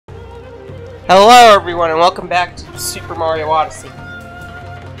Hello everyone and welcome back to Super Mario Odyssey.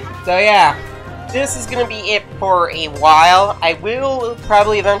 So yeah, this is gonna be it for a while. I will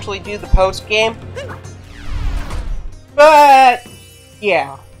probably eventually do the post-game. But,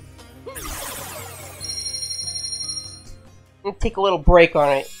 yeah. I'm gonna take a little break on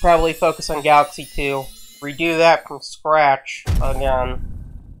it. Probably focus on Galaxy 2. Redo that from scratch again.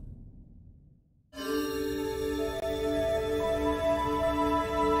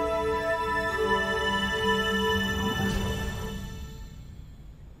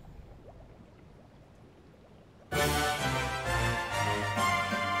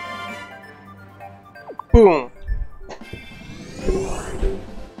 Boom.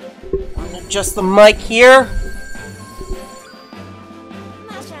 Adjust the mic here.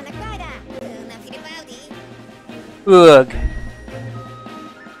 Ugh.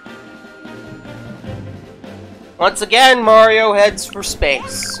 Once again, Mario heads for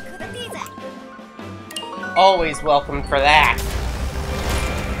space. Always welcome for that.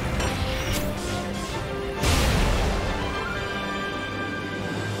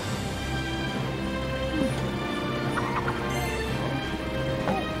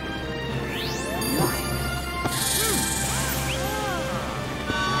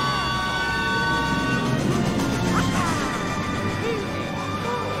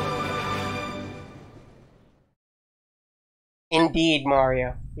 Indeed,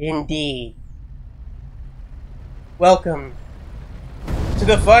 Mario. Indeed. Welcome to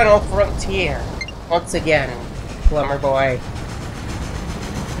the final frontier. Once again, Plumber Boy.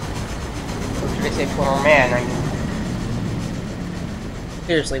 Or should I say Plumber Man? I mean,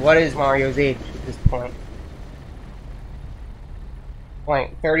 seriously, what is Mario's age at this point?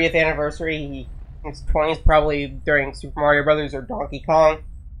 30th anniversary? His 20s probably during Super Mario Brothers or Donkey Kong.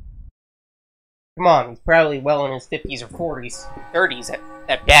 Come on, he's probably well in his 50s or 40s, 30s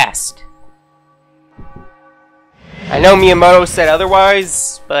at best. I know Miyamoto said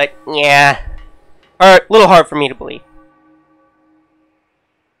otherwise, but yeah, a little hard for me to believe.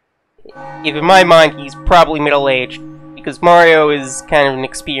 If in my mind, he's probably middle-aged, because Mario is kind of an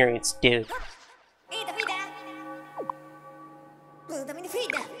experienced dude.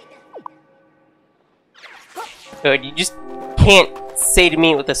 Good, you just can't say to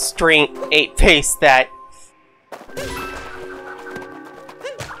me with a straight face that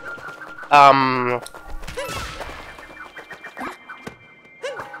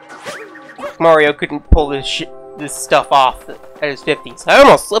Mario couldn't pull this stuff off at his 50s. I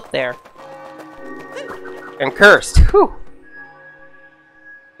almost slipped there and cursed. Whew.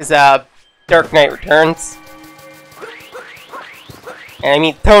 Is Dark Knight Returns, and I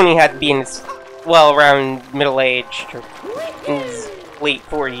mean Tony had to be in his around middle-aged or in his late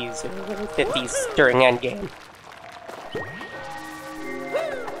 40s or 50s during Endgame.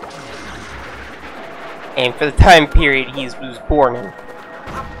 And for the time period he was born in.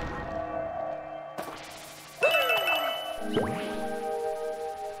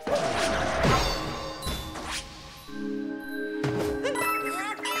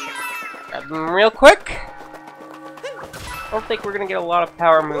 Grab them real quick. I don't think we're gonna get a lot of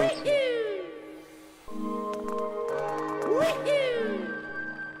power moves here.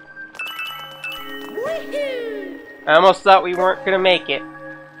 I almost thought we weren't gonna make it.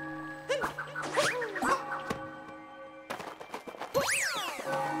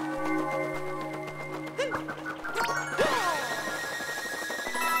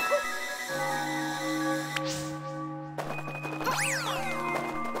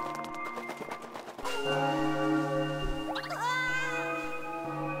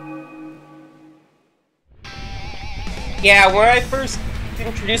 Yeah, when I first got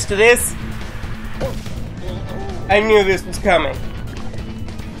introduced to this, I knew this was coming.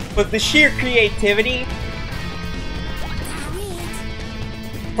 But the sheer creativity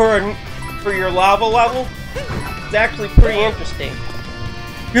for your lava level is actually pretty interesting.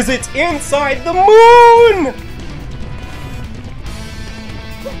 Because it's inside the moon!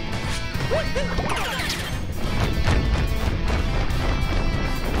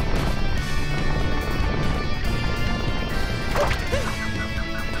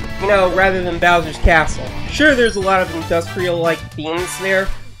 You know, rather than Bowser's Castle. Sure, there's a lot of industrial-like themes there,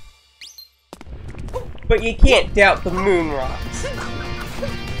 but you can't doubt the moon rocks.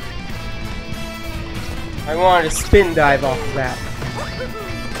 I wanted to spin dive off of that.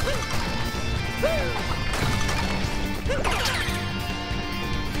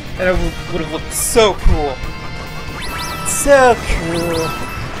 That would have looked so cool. So cool.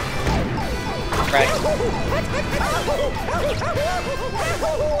 Right.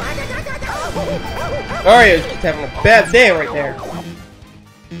 Mario's just having a bad day right there.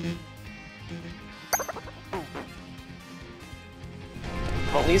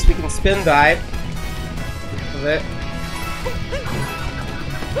 least we can spin dive with it.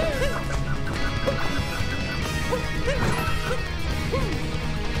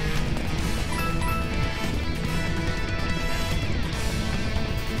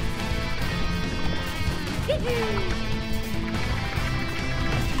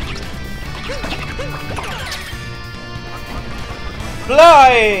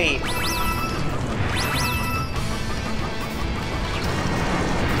 Fly!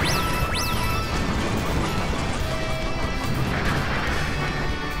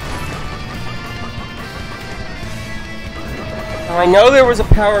 I know there was a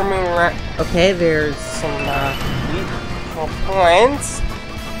power moon right. Okay, there's some beautiful points.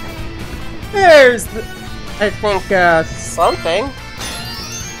 There's the, I think something.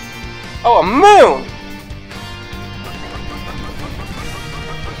 Oh, a moon!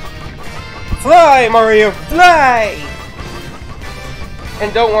 Fly, Mario, fly!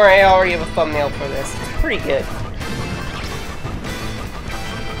 And don't worry, I already have a thumbnail for this. It's pretty good.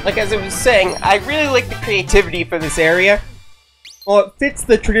 Like as I was saying, I really like the creativity for this area. Well, it fits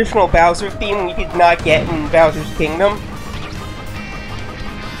the traditional Bowser theme we did not get in Bowser's Kingdom.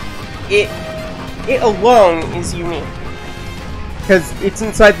 It alone is unique. Because it's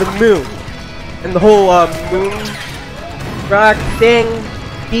inside the moon. And the whole moon rock theme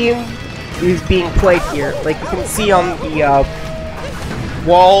is being played here. Like you can see on the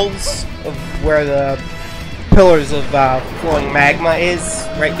walls of where the pillars of flowing magma is,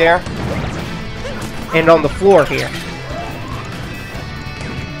 right there. And on the floor here.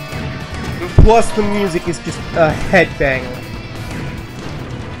 And plus the music is just a headbanger.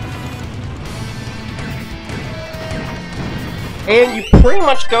 And you pretty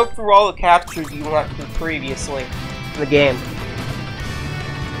much go through all the captures you went through previously in the game.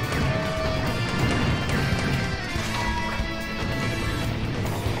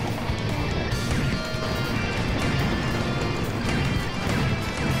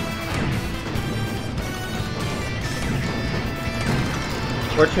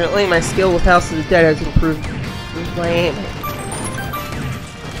 Fortunately, my skill with House of the Dead has improved with my aiming.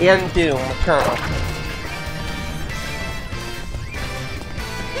 And Doom Eternal.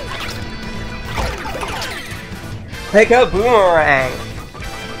 Take a boomerang!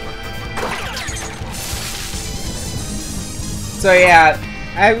 So yeah,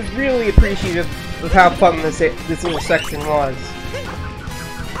 I was really appreciative of how fun this little section was.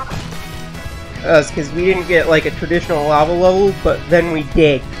 Because we didn't get like a traditional lava level, but then we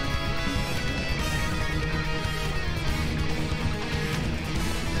did.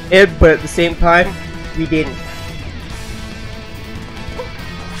 But at the same time, we didn't.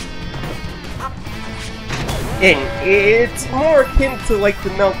 And it's more akin to like the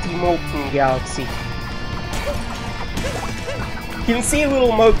Melty Molten Galaxy. You can see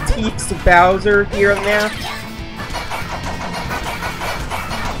little motifs of Bowser here and there.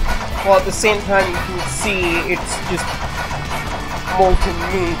 While at the same time you can see it's just molten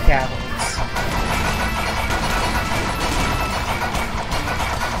moon caverns.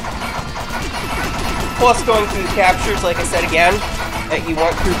 Plus going through the captures, like I said again, that you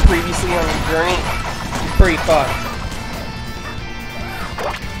went through previously on your journey, is pretty fun.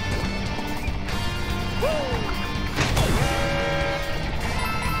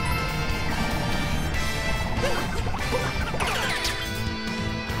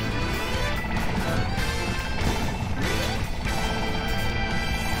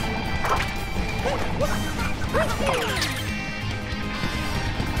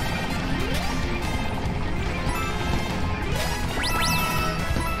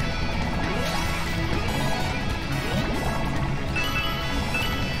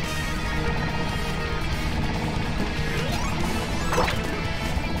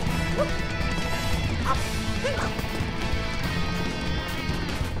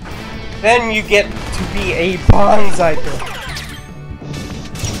 Then you get to be a bonsai builder.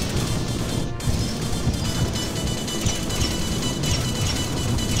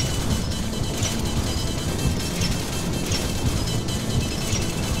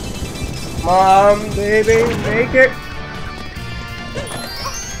 Mom, baby, make it.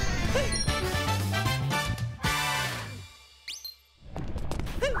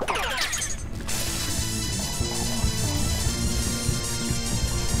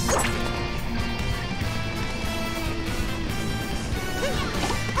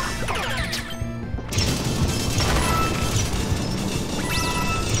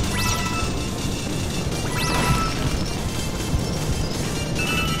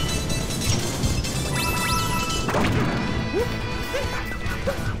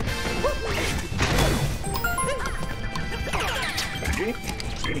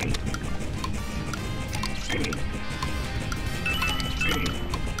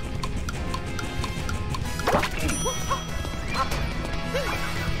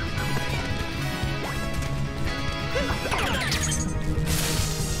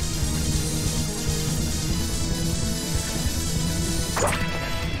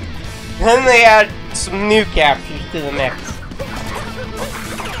 Then they add some new captures to the mix.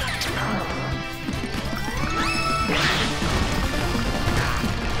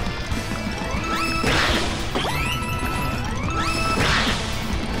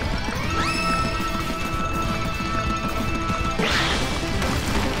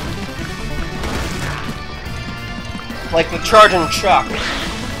 Like the Charging Chuck.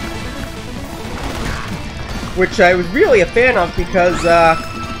 Which I was really a fan of because I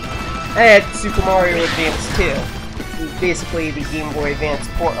had Super Mario Advance 2. Which was basically the Game Boy Advance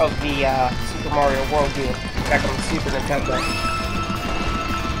port of the Super Mario World game back on the Super Nintendo.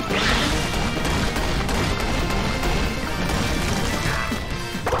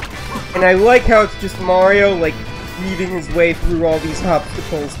 And I like how it's just Mario, like, weaving his way through all these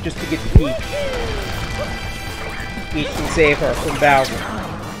obstacles just to get to Peach. Peach can save her from Bowser.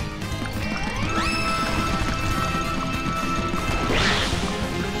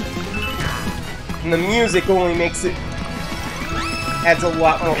 And the music only makes it... adds a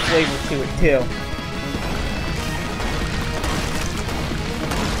lot more flavor to it, too.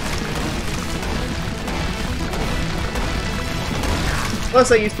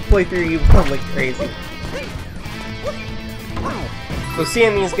 Plus, I used to play through Evil like crazy. So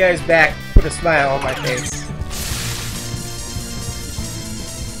seeing these guys back put a smile on my face.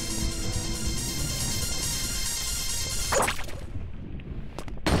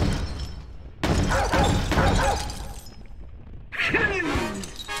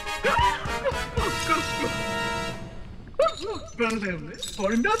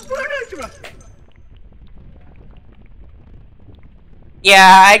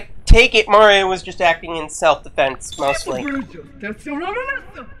 Yeah, I take it Mario was just acting in self-defense, mostly.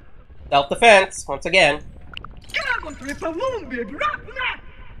 Self-defense, once again.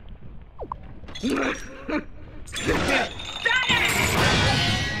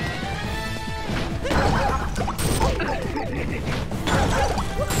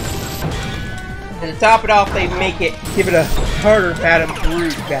 And to top it off, they give it a harder Madame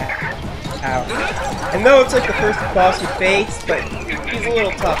Brood back. Ow. And though it's like the first boss you face, but he's a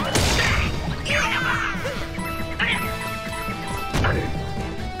little tougher.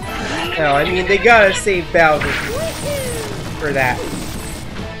 No, I mean, they gotta save Bowser for that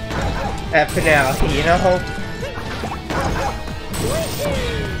finale, you know?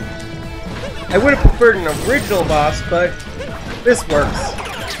 I would have preferred an original boss, but this works.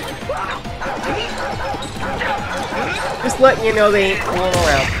 Just letting you know they ain't fooling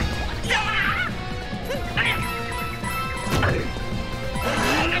around.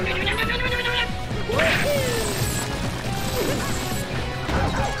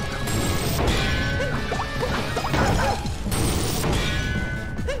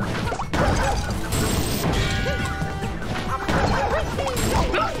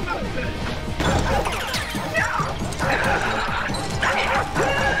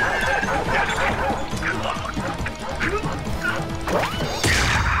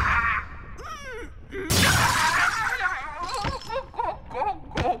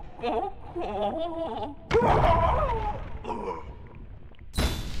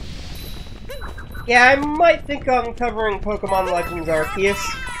 Yeah, I might think on covering Pokemon Legends Arceus.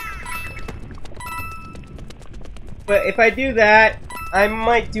 But if I do that, I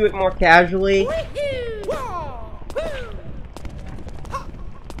might do it more casually.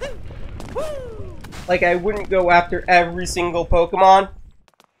 Like, I wouldn't go after every single Pokemon.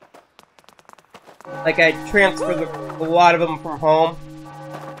 Like, I'd transfer a lot of them from home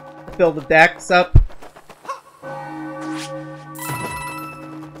to fill the decks up.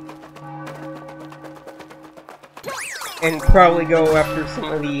 And probably go after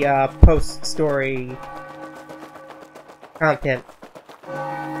some of the post-story content.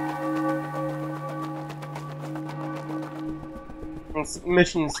 And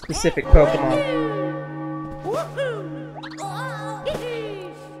mission-specific Pokemon.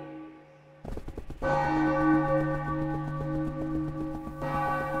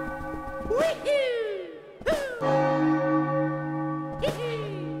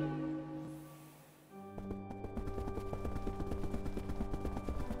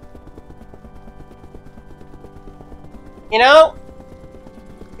 You know,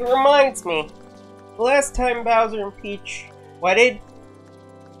 it reminds me, the last time Bowser and Peach wedded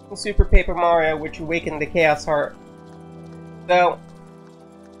in Super Paper Mario, which awakened the Chaos Heart. So,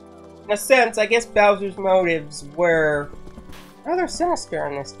 in a sense, I guess Bowser's motives were rather sinister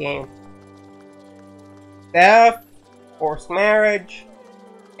in this game. Theft, forced marriage,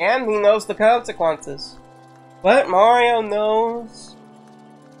 and he knows the consequences. But Mario knows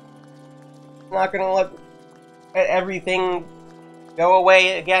he's not gonna let everything Go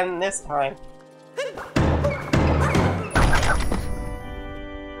away again this time.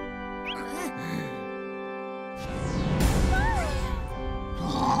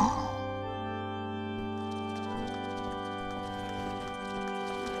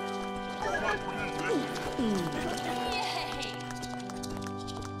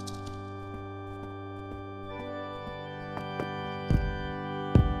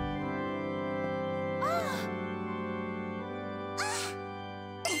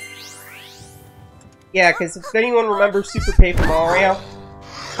 Yeah, because if anyone remembers Super Paper Mario,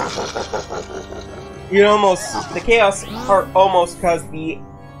 you almost, the chaos part almost caused the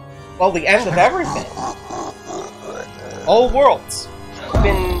end of everything. All worlds have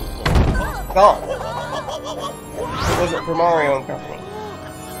been gone. It wasn't for Mario and Company.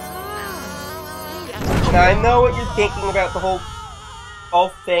 Now, I know what you're thinking about the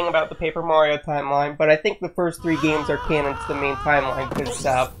whole thing about the Paper Mario timeline, but I think the first 3 games are canon to the main timeline, because,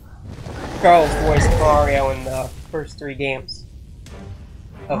 Charles voiced Mario in the first 3 games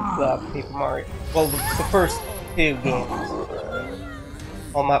of the Paper Mario. Well, the first 2 games.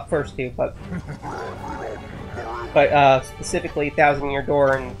 Well, not first 2, but specifically Thousand Year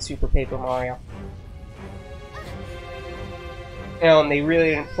Door and Super Paper Mario. You know, and they really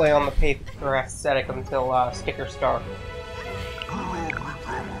didn't play on the paper aesthetic until Sticker Star.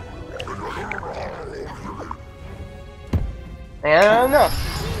 And I don't know.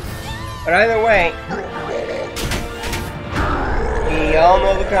 But either way, we all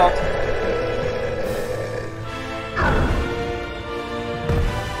know the concept.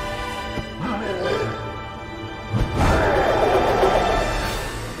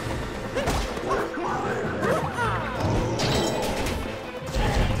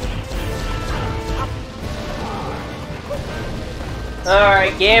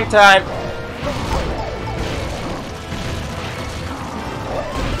 Alright, game time.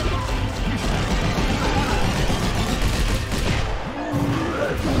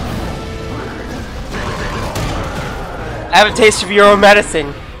 Have a taste of your own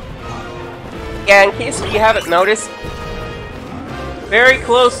medicine. Yeah, in case you haven't noticed, very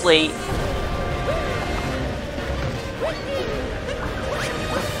closely,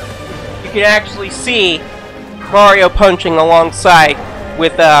 you can actually see Mario punching alongside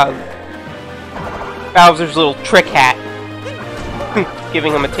with Bowser's little trick hat,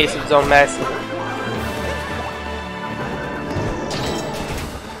 giving him a taste of his own medicine.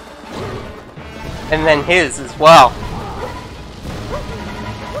 And then his as well.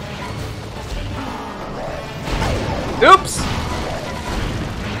 Oops!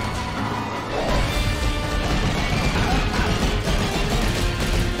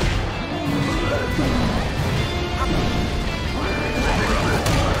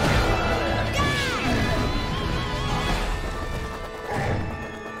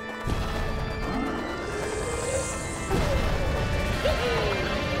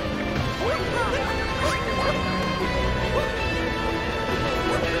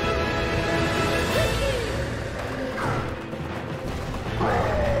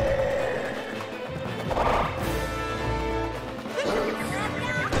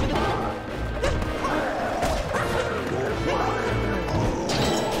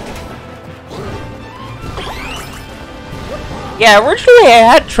 Yeah, originally I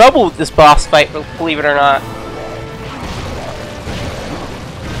had trouble with this boss fight, believe it or not.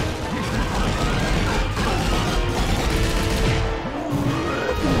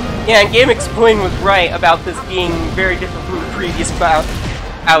 Yeah, and Game Explain was right about this being very different from the previous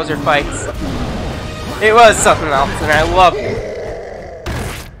Bowser fights. It was something else, and I loved it.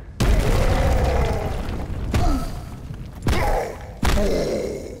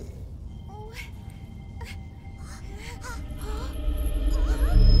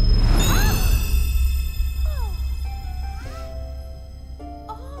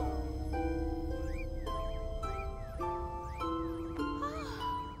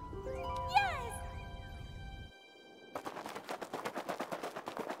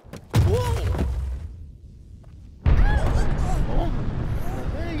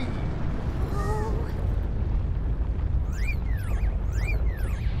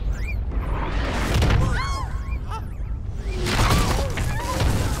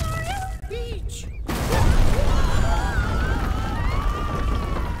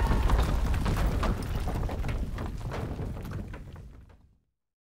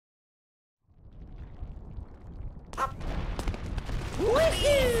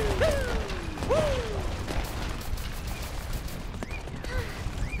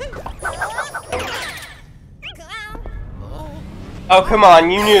 Oh, come on,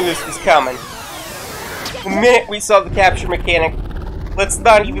 you knew this was coming. The minute we saw the capture mechanic let's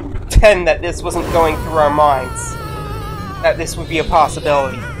not even pretend that this wasn't going through our minds. That this would be a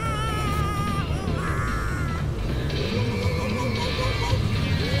possibility.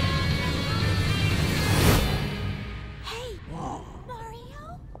 Hey,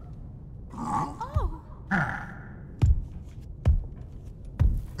 Mario? Oh.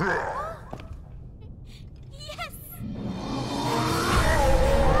 Yes!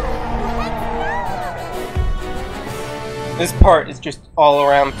 This part is just all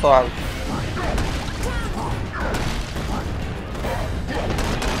around fun.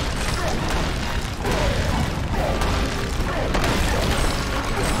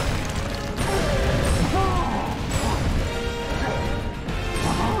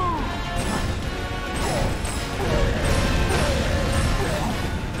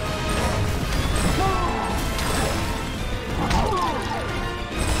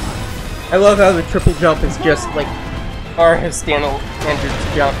 I love how the triple jump is just like Mario's standard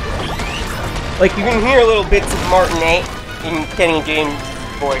jump. Like you can hear little bits of Martin 8 in Kenny James'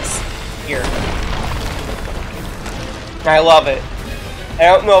 voice here. And I love it. I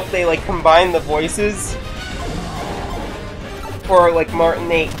don't know if they like combined the voices or like Martin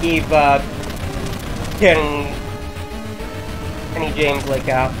 8 gave Kenny James like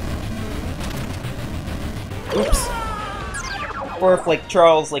oops. Or if like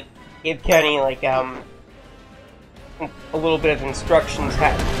Charles like gave Kenny like a little bit of instructions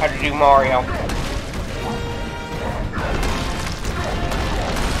how to do Mario.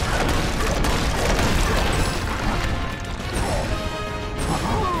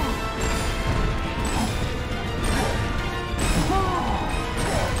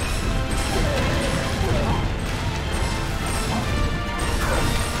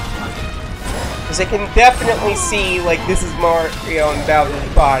 Because I can definitely see like this is Mario and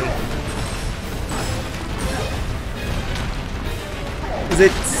Bowser's body. Because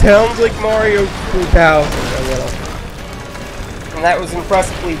it sounds like Mario through Bowser a little. And that was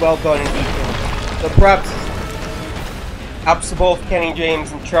impressively well done in detail. So props to both Kenny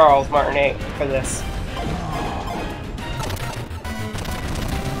James and Charles Martinet for this.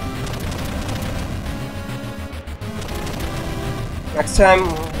 Next time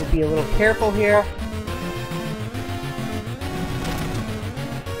we'll be a little careful here.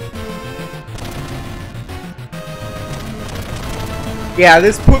 Yeah,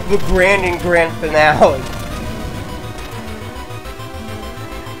 this put the grand finale.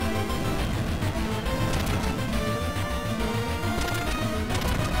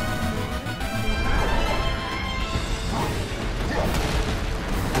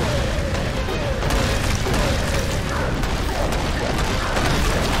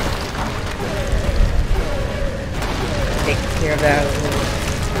 Take care of that a little.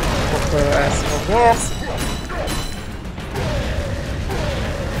 For us, yes.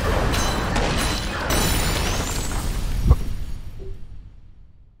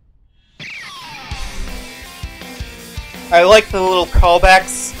 I like the little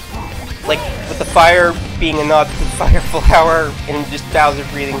callbacks, like with the fire being a nod to the fire flower and just Bowser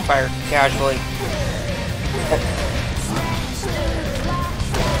breathing fire casually.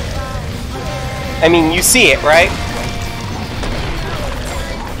 I mean, you see it, right?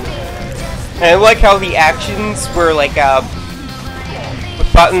 And I like how the actions were like,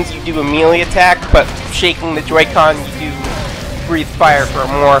 with buttons you do a melee attack, but shaking the Joy-Con you do breathe fire for a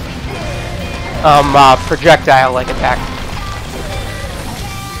more projectile-like attack.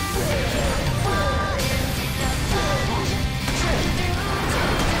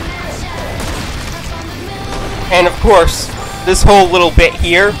 And of course, this whole little bit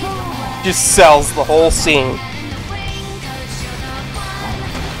here just sells the whole scene.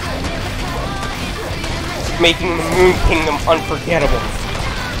 Making the Moon Kingdom unforgettable.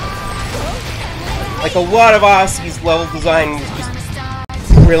 Like a lot of Odyssey's level design was just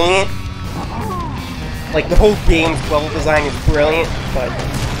brilliant. Like the whole game's level design is brilliant, but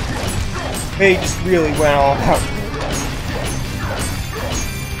they just really went all out.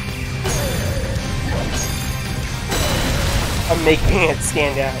 I'm making it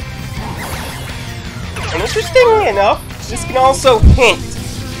stand out. And interestingly enough, this can also hint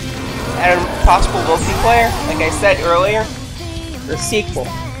at a possible multiplayer, like I said earlier, or sequel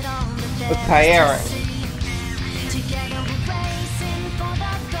with Kyara.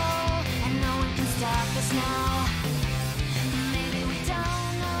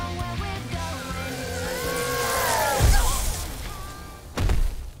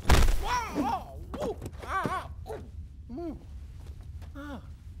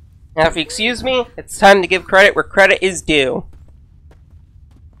 Now, if you excuse me, it's time to give credit where credit is due.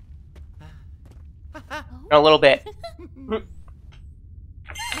 In a little bit.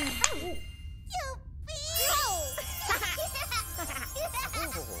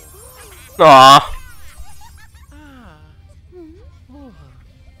 Aw.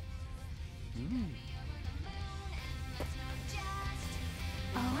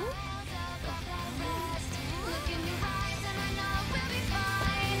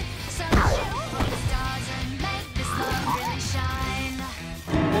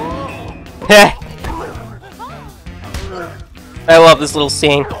 Heh. I love this little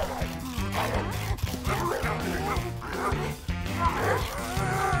scene.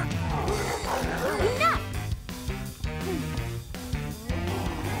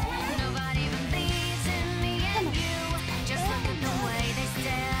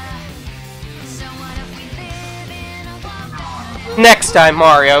 Next time,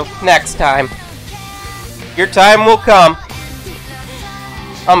 Mario. Next time. Your time will come.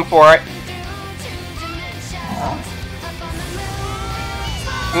 I'm for it.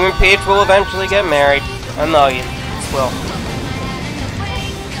 You and Peach will eventually get married. I know you will.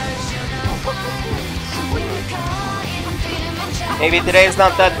 Maybe today's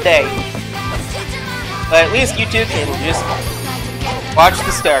not that day. But at least you two can just watch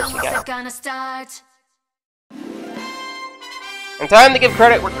the stars together. And time to give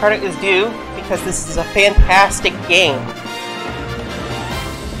credit where credit is due, because this is a fantastic game.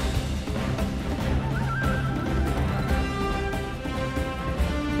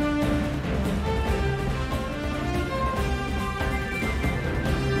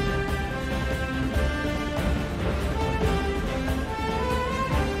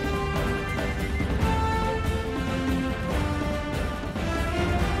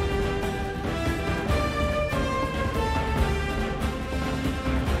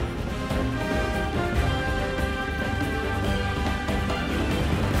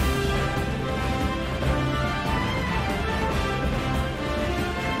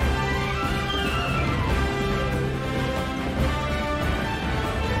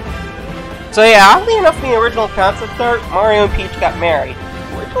 So yeah, oddly enough, in the original concept art, Mario and Peach got married.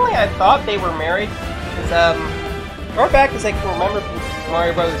 Originally, I thought they were married, because, far back as I can remember from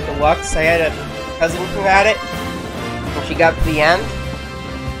Mario Bros. Deluxe, I had a cousin who had it, when she got to the end.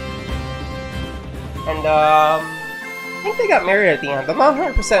 And, I think they got married at the end. I'm not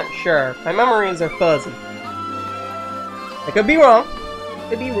 100% sure. My memories are fuzzy. I could be wrong.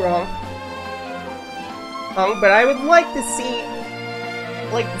 Could be wrong. But I would like to see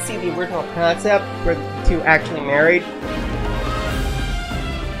the original concept for the two actually married.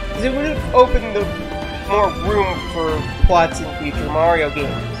 Because it would have opened more room for plots in future Mario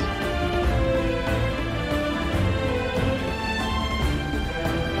games.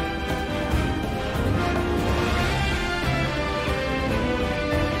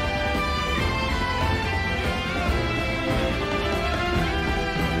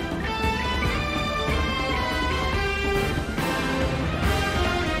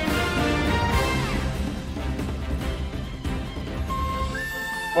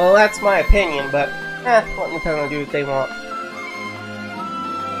 Well, that's my opinion, but, let Nintendo do what they want.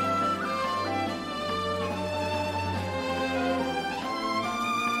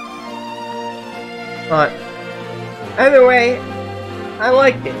 But, either way, I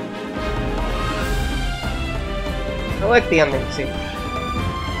liked it. I like the ending scene.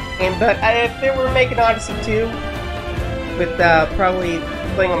 But if they were making Odyssey 2, with probably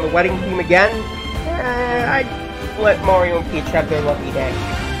playing on the wedding theme again, I'd let Mario and Peach have their lucky day.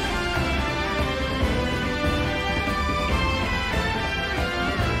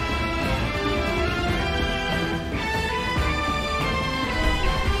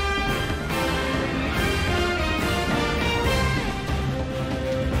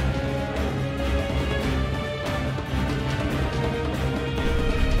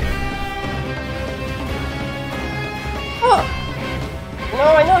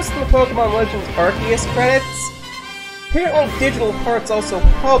 I noticed in the Pokemon Legends Arceus credits, apparently Digital Hearts also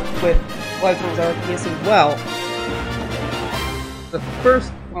helped with Legends Arceus as well. The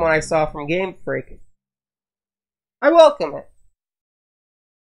first one I saw from Game Freak. I welcome it.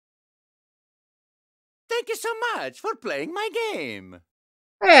 Thank you so much for playing my game.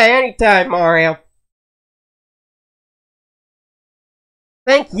 Hey, anytime, Mario.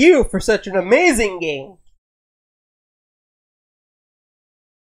 Thank you for such an amazing game.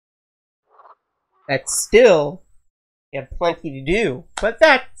 That still, you have plenty to do, but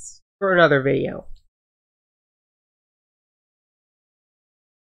that's for another video.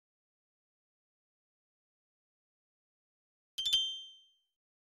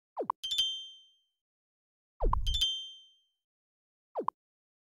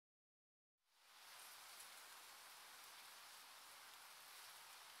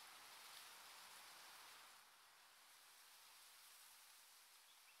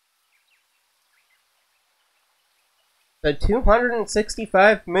 The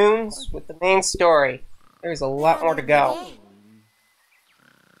 265 moons with the main story. There's a lot more to go.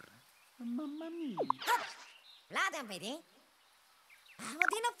 Mamma mia. Lá também. Ah, mas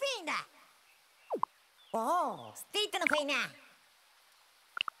tem no fim da. Oh, stick no fim da.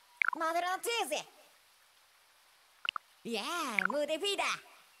 Mother of cheese. Yeah, moody pida.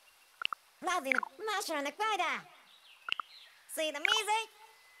 Loving mushroom on the quida. See the music?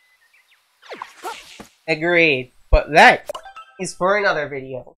 Agreed. But that is for another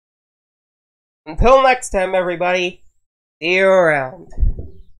video. Until next time, everybody, see you around.